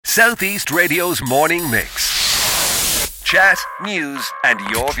Southeast Radio's morning mix. Chat, news and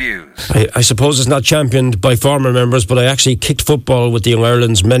your views. I suppose it's not championed by former members, but I actually kicked football with the Young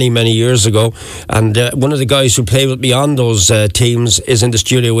Irelands many years ago, and one of the guys who played with me on those teams is in the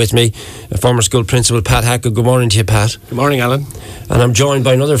studio with me, former school principal Pat Hackett. Good morning to you, Pat. Good morning, Alan. And I'm joined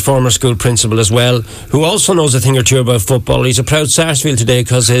by another former school principal as well, who also knows a thing or two about football. He's a proud Sarsfield today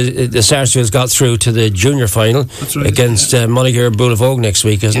because the Sarsfields got through to the junior final against Mullingar Boulavogue next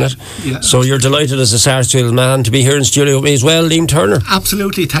week, isn't it? Yeah. So you're delighted as a Sarsfield man to be here in studio with me as well, Liam Turner.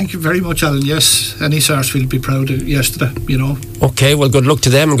 Absolutely, thank you very much, Alan. Yes, any Sarsfield would be proud of yesterday, you know. Okay, well, good luck to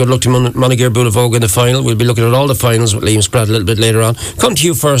them and good luck to Mullingar Boulavogue in the final. We'll be looking at all the finals with Liam Spratt a little bit later on. Come to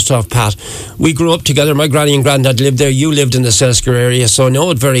you first off, Pat. We grew up together. My granny and granddad lived there. You lived in the Selsker area, so I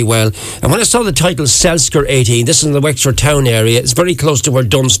know it very well. And when I saw the title Selsker 18, this is in the Wexford town area. It's very close to where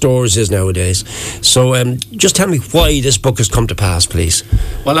Dunn Stores is nowadays. So just tell me why this book has come to pass, please.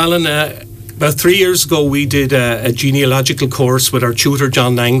 Well, Alan, about 3 years ago we did a genealogical course with our tutor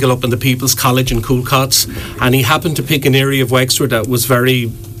John Nangle up in the People's College in Coolcots, and he happened to pick an area of Wexford that was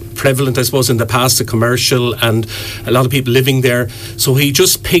very prevalent, I suppose, in the past, the commercial, and a lot of people living there. So he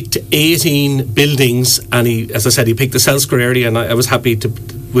just picked 18 buildings, and he, as I said, he picked the Selsker area, and I was happy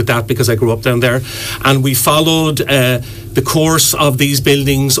with that because I grew up down there. And we followed the course of these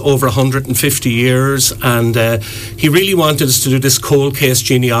buildings over 150 years, and he really wanted us to do this cold case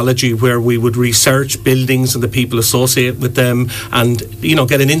genealogy where we would research buildings and the people associated with them, and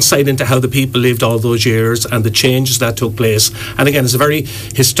get an insight into how the people lived all those years and the changes that took place. And again, it's a very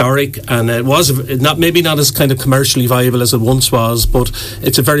historic, and it was maybe not as kind of commercially viable as it once was, but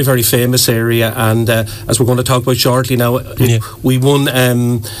it's a very, very famous area. And as we're going to talk about shortly now, we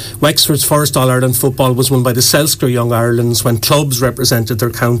won Wexford's first All-Ireland football was won by the Selsker Young Irelands when clubs represented their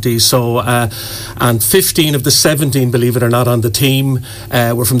county. So and 15 of the 17, believe it or not, on the team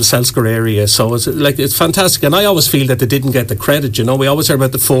were from the Selsker area. So it's fantastic, and I always feel that they didn't get the credit. We always hear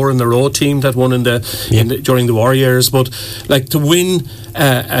about the 4 in the row team that won during the war years, but to win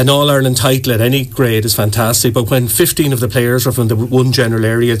an All-Ireland title at any grade is fantastic. But when 15 of the players are from the one general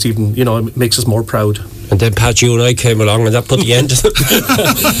area, it's even it makes us more proud. And then Pat, you and I came along, and that put the end to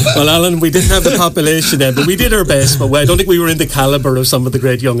it. Well, Alan, we didn't have the population then, but we did our best. But I don't think we were in the calibre of some of the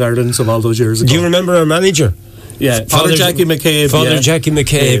great young Irelands of all those years ago. Do you remember our manager? Yeah, Father Jackie McCabe. Father Jackie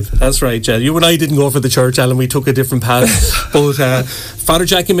McCabe. That's right, yeah. You and I didn't go for the church, Alan. We took a different path. But Father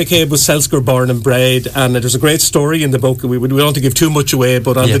Jackie McCabe was Selsker born and bred, and there's a great story in the book. We don't want to give too much away,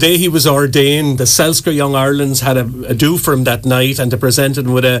 but on the day he was ordained, the Selsker Young Irelands had a do for him that night, and they presented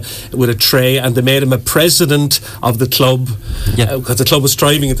him with a tray, and they made him a president of the club because the club was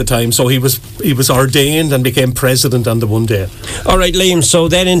thriving at the time. So he was ordained and became president on the one day. All right, Liam. So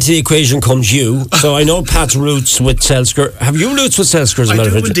then into the equation comes you. So I know Pat's roots with Selsker. Have you roots with Selsker as a matter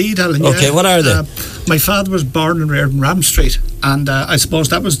of fact? I do indeed, Alan. Okay, what are they? My father was born and reared in Ram Street, and I suppose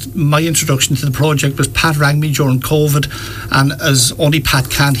that was my introduction to the project. Was Pat rang me during COVID, and as only Pat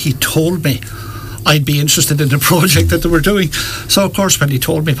can, he told me I'd be interested in the project that they were doing. So of course, when he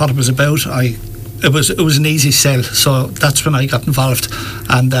told me what it was about, it was an easy sell. So that's when I got involved,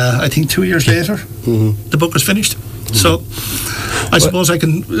 and I think 2 years later, the book was finished. So I suppose I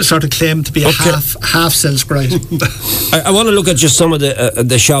can sort of claim to be a half Selskite. I want to look at just some of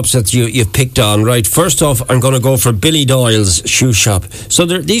the shops that you've picked on, right? First off, I'm going to go for Billy Doyle's shoe shop. So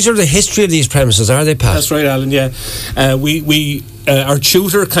these are the history of these premises, are they, Pat? That's right, Alan, yeah. Our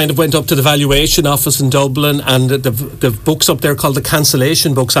tutor kind of went up to the valuation office in Dublin, and the books up there called the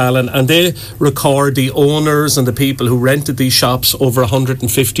cancellation books, Alan, and they record the owners and the people who rented these shops over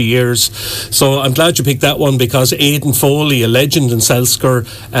 150 years. So I'm glad you picked that one, because Aidan Foley, a legend in Selsker,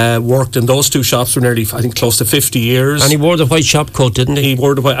 worked in those two shops for nearly, I think, close to 50 years. And he wore the white shop coat, didn't he? He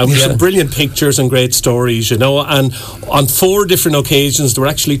wore the white, and some brilliant pictures and great stories, and on 4 different occasions, there were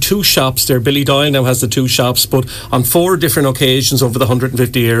actually 2 shops there. Billy Doyle now has the 2 shops, but on 4 different occasions over the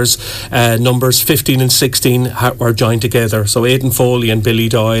 150 years, numbers 15 and 16 were joined together. So Aidan Foley and Billy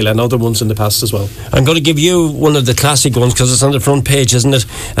Doyle, and other ones in the past as well. I'm going to give you one of the classic ones because it's on the front page, isn't it?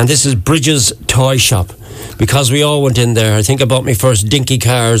 And this is Bridges Toy Shop, because we all went in there. I think I bought my first Dinky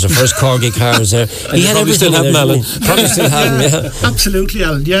cars or first Corgi cars there. He had everything. Still have them, Alan. Probably still have them, yeah. Absolutely,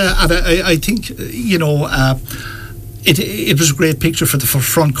 Alan. Yeah, and I think It was a great picture for the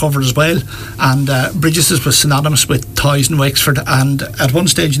front cover as well, and Bridges was synonymous with toys in Wexford, and at one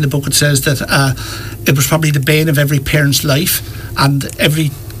stage in the book it says that it was probably the bane of every parent's life and every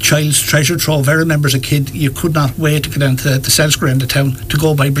child's treasure trove. I remember as a kid, you could not wait to get into the Selsker end of town to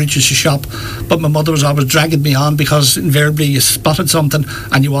go by Bridges' shop, but my mother was always dragging me on because invariably you spotted something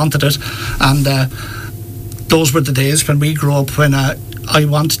and you wanted it, and those were the days when we grew up, when I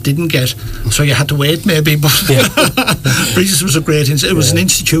didn't get, so you had to wait maybe, but Breezes was a great it was an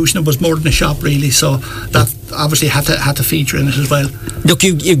institution, it was more than a shop really, so that obviously had to feature in it as well. Look,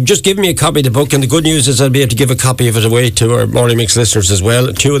 you've just given me a copy of the book, and the good news is I'll be able to give a copy of it away to our Morning Mix listeners as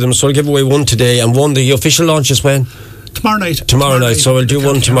well, 2 of them, so I'll give away one today, and one, the official launch is when? Tomorrow night. Tomorrow night, so we'll do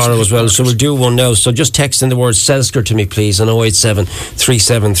one tomorrow as well. So we'll do one now. So just text in the word Selsker to me, please, on 087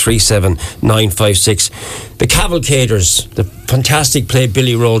 3737 956. The Cavalcaders, the fantastic play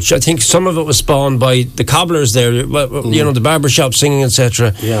Billy Roach. I think some of it was spawned by the Cobblers there, you know, the barbershop singing,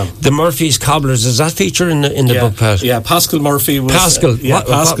 etc. Yeah. The Murphys Cobblers, does that feature in the book, Pat? Yeah, Pascal Murphy was... Pascal, what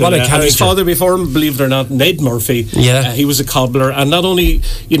a character. And his father before him, believe it or not, Ned Murphy, he was a cobbler, and not only,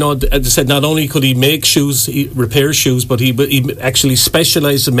 you know, as I said, not only could he make shoes, repair shoes, but he actually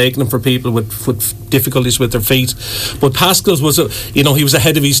specialised in making them for people with difficulties with their feet. But Pascal was, he was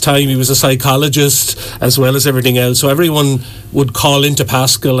ahead of his time. He was a psychologist as well as everything else. So everyone would call into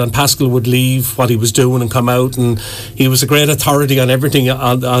Pascal, and Pascal would leave what he was doing and come out, and he was a great authority on everything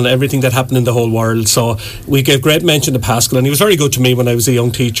on everything that happened in the whole world. So we gave great mention to Pascal, and he was very good to me when I was a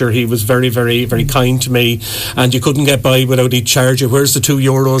young teacher. He was very, very, very kind to me, and you couldn't get by without he'd charge you, where's the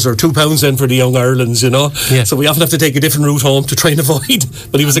 €2 or £2 then for the young Irelands, So we often have to take a different route home to try and avoid,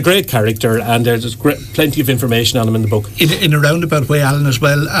 but he was a great character, and there's plenty of information on him in the book. In a roundabout way, Alan, as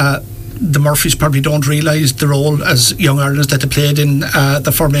well, the Murphys probably don't realise the role as young Irelands that they played in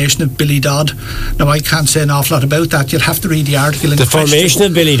the formation of Billy Dodd. Now, I can't say an awful lot about that. You'll have to read the article. The formation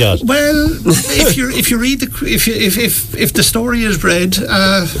of Billy Dodd. Well, if you read if the story is read,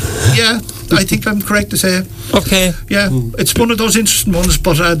 I think I'm correct to say. Okay. Yeah, it's one of those interesting ones.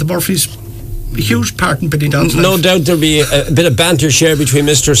 But the Murphys, a huge part in Billy Dodd's life. No doubt there'll be a bit of banter shared between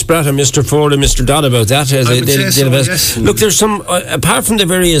Mr. Spratt and Mr. Ford and Mr. Dodd about that. Yes. Look, there's some, apart from the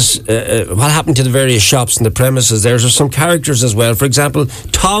various, what happened to the various shops and the premises, there's some characters as well. For example,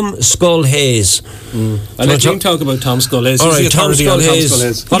 Tom Skull Hayes. I'll let you talk about Tom Skull Hayes. All right, Tom Skull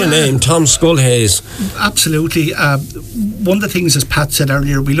Hayes. What a name, Tom Skull Hayes. Absolutely. One of the things, as Pat said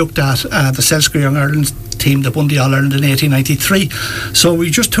earlier, we looked at the Selsker Young Ireland team that won the All-Ireland in 1893. So we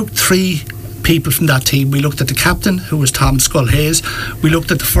just took 3 people from that team. We looked at the captain, who was Tom Skull Hayes. We looked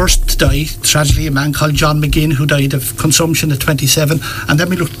at the first to die, tragically, a man called John McGinn, who died of consumption at 27, and then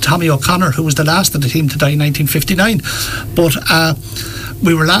we looked at Tommy O'Connor, who was the last of the team to die in 1959. But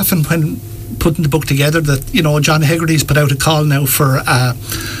we were laughing when putting the book together that, John Hegarty's put out a call now for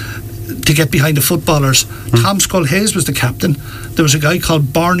to get behind the footballers. Tom Skull Hayes was the captain. There was a guy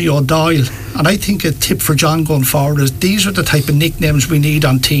called Barney O'Doyle, and I think a tip for John going forward is these are the type of nicknames we need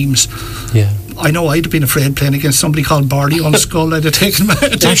on teams. Yeah. I know I'd have been afraid playing against somebody called Barney on Skull. I'd have taken my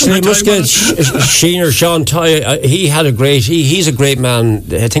Actually, I must get Sean Toy. He had a great. He's a great man.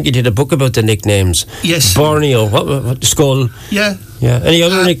 I think he did a book about the nicknames. Yes. Barney what Skull. Yeah. Yeah. Any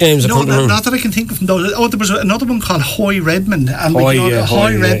other nicknames? No, not that I can think of. Oh, there was another one called Hoy Redmond, and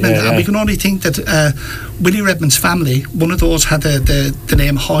Hoy Redmond, and we can only think that Willie Redmond's family, one of those had the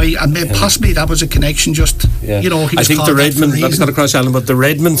name Hoy, and maybe possibly that was a connection. Just he was I think the Redmond. That's not across Alan, but the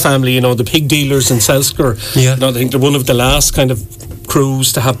Redmond family, the pig dealers in Selsker. Yeah. I think they're one of the last kind of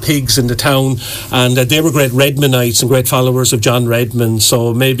crews to have pigs in the town, and they were great Redmondites and great followers of John Redmond.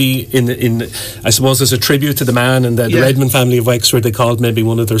 So maybe in I suppose as a tribute to the man, and the Redmond family of Wexford, they called maybe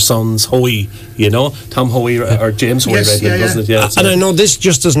one of their sons Hoy, Tom Hoy or James Hoy Redmond, wasn't it? Yeah. And I know this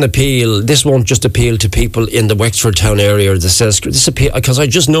just doesn't appeal. This won't just appeal to people in the Wexford town area or the Selsker. This appeal because I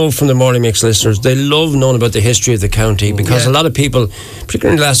just know from the Morning Mix listeners, they love knowing about the history of the county, because a lot of people,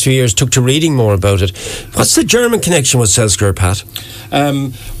 particularly in the last few years, took to reading more about it. What's the German connection with Selsker, Pat?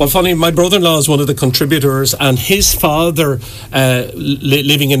 Well, funny, my brother-in-law is one of the contributors, and his father,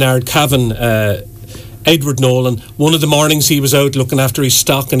 living in Ardcavan, Edward Nolan, one of the mornings he was out looking after his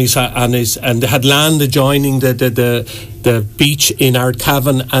stock and had land adjoining the beach in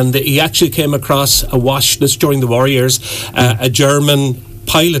Ardcavan, and he actually came across a wash. This during the war years, a German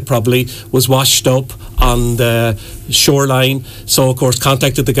pilot probably was washed up on the shoreline, so of course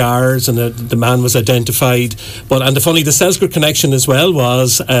contacted the guards, and the man was identified. The Selsker connection as well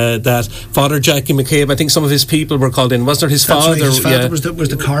was that Father Jackie McCabe, I think some of his people were called in. Wasn't there his father? Right, his father was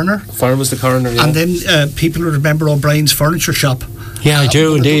the coroner. Father was the coroner, yeah. And then people will remember O'Brien's Furniture Shop. Yeah, I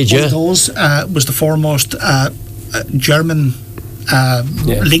do indeed. One of those was the foremost German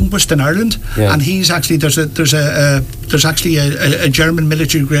linguist in Ireland, and he's actually there's actually a German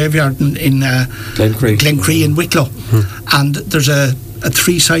military graveyard in Glencree in Wicklow, and there's a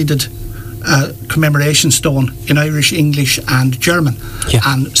 3-sided commemoration stone in Irish, English and German,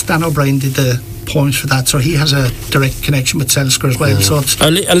 and Stan O'Brien did poems for that. So he has a direct connection with Selsker as well. So it's,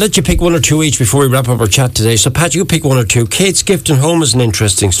 I'll let you pick one or two each before we wrap up our chat today. So Pat, you pick one or two. Kate's Gifton Home is an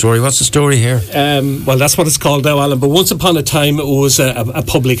interesting story. What's the story here? Well, that's what it's called now, Alan. But once upon a time, it was a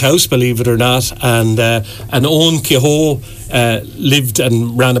public house, believe it or not, and Owen Kehoe lived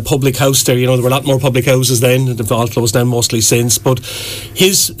and ran a public house there. You know, there were a lot more public houses then. They've all closed down mostly since. But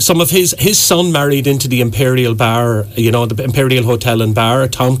his son married into the Imperial Bar, you know, the Imperial Hotel and Bar,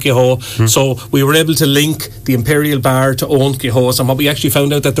 Tom Kehoe. So we were able to link the Imperial Bar to Owen Kehoe's, and what we actually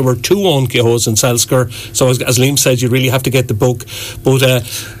found out that there were two Owen Kehoe's in Selsker. So as Liam said, you really have to get the book. But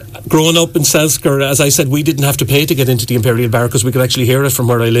growing up in Selsker, as I said, we didn't have to pay to get into the Imperial Bar because we could actually hear it from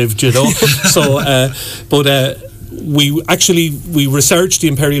where I lived, you know. So we researched the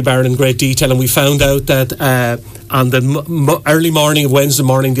Imperial Bar in great detail, and we found out that on the early morning of Wednesday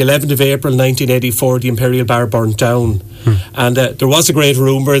morning, the 11th of April 1984, the Imperial Bar burnt down. And there was a great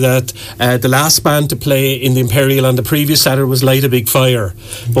rumour that the last band to play in the Imperial on the previous Saturday was Light a Big Fire,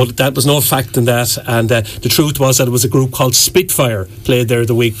 but that was no fact in that. And the truth was that it was a group called Spitfire played there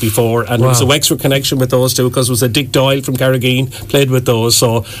the week before, and there was a Wexford connection with those two because it was a Dick Doyle from Carrageen played with those.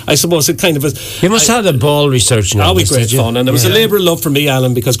 So I suppose it kind of was. You must have had a ball researching all this, great fun, and it was a labour of love for me,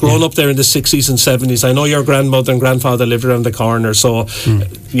 Alan, because growing up there in the 60s and 70s, I know your grandmother and grandfather lived around the corner, so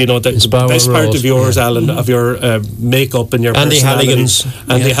you know the best part of yours, Alan, of your makeup and your Andy personality. Halligan's.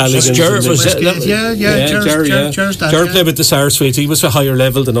 Andy Halligan's. Ger played with the Sarsfields. He was a higher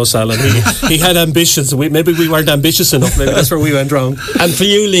level than us, Alan. He had ambitions. Maybe we weren't ambitious enough. Maybe that's where we went wrong. And for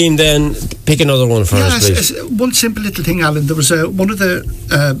you, Liam, then pick another one for us, please. One simple little thing, Alan. There was one of the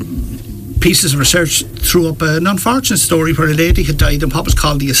pieces of research threw up an unfortunate story where a lady had died in what was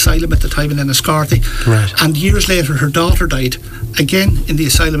called the asylum at the time in Enniscorthy. Right. And years later her daughter died again in the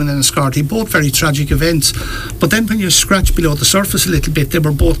asylum in Enniscorthy, both very tragic events. But then when you scratch below the surface a little bit, they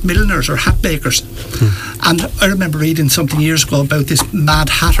were both milliners or hat makers. And I remember reading something years ago about this Mad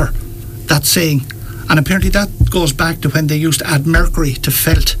Hatter, that saying, and apparently that goes back to when they used to add mercury to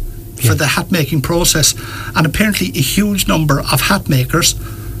felt for the hat making process, and apparently a huge number of hat makers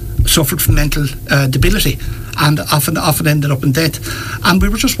suffered from mental debility and often ended up in death. And we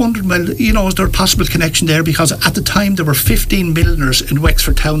were just wondering, well, you know, is there a possible connection there? Because at the time there were 15 milliners in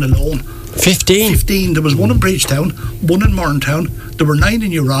Wexford town alone. 15? There was one in Bridgetown, one in Morntown, there were 9 in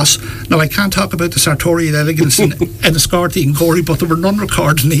New Ross. Now I can't talk about the sartorial elegance in Enniscorthy and Gorey, but there were none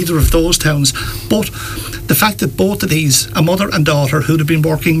recorded in either of those towns. But the fact that both of these, a mother and daughter who'd have been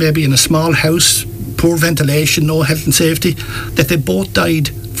working maybe in a small house, poor ventilation, no health and safety, that they both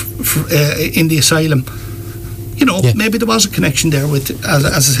died in the asylum. You know, maybe there was a connection there with, as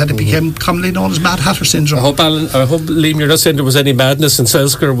I said, it became commonly known as Mad Hatter syndrome. I hope, Liam, you're not saying there was any madness in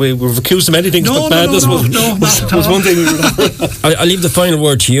Selsker. We've accused of many things, but madness was one thing we were. I'll leave the final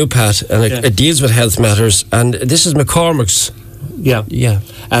word to you, Pat, and it deals with health matters, and this is McCormick's.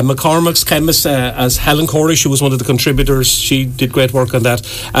 McCormick's chemist, as Helen Cornish, who was one of the contributors, she did great work on that.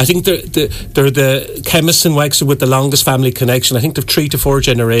 I think they're the chemists in Wexford with the longest family connection. I think they've 3 to 4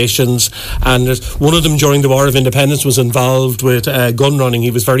 generations, and one of them during the War of Independence was involved with gun running. He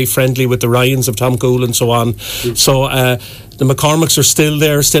was very friendly with the Ryans of Tom Cool and so on. So the McCormicks are still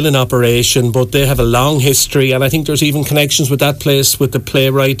there, still in operation, but they have a long history, and I think there's even connections with that place with the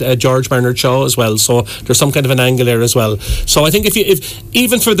playwright George Bernard Shaw as well. So there's some kind of an angle there as well. So I think if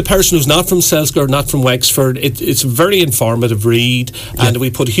even for the person who's not from Selsker, not from Wexford, it's a very informative read, and we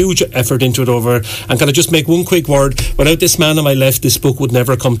put huge effort into it over. And can I just make one quick word? Without this man on my left, this book would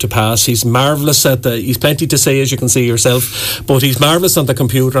never come to pass. He's marvellous he's plenty to say, as you can see yourself, but he's marvellous on the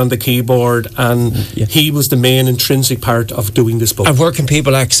computer, on the keyboard, and he was the main intrinsic part of doing this book. And where can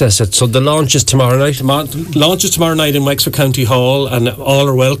people access it? So the launch is tomorrow night? Launch is tomorrow night in Wexford County Hall, and all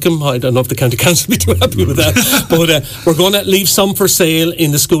are welcome. I don't know if the County Council will be too happy with that, but we're going to leave some for sale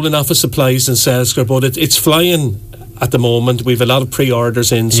in the school and office supplies in Selsker, but it's flying at the moment. We've a lot of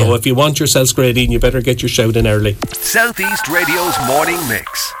pre-orders in, so if you want your Selsker 18, you better get your shout in early. Southeast Radio's morning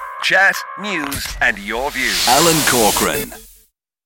mix. Chat, news and your views. Alan Corcoran.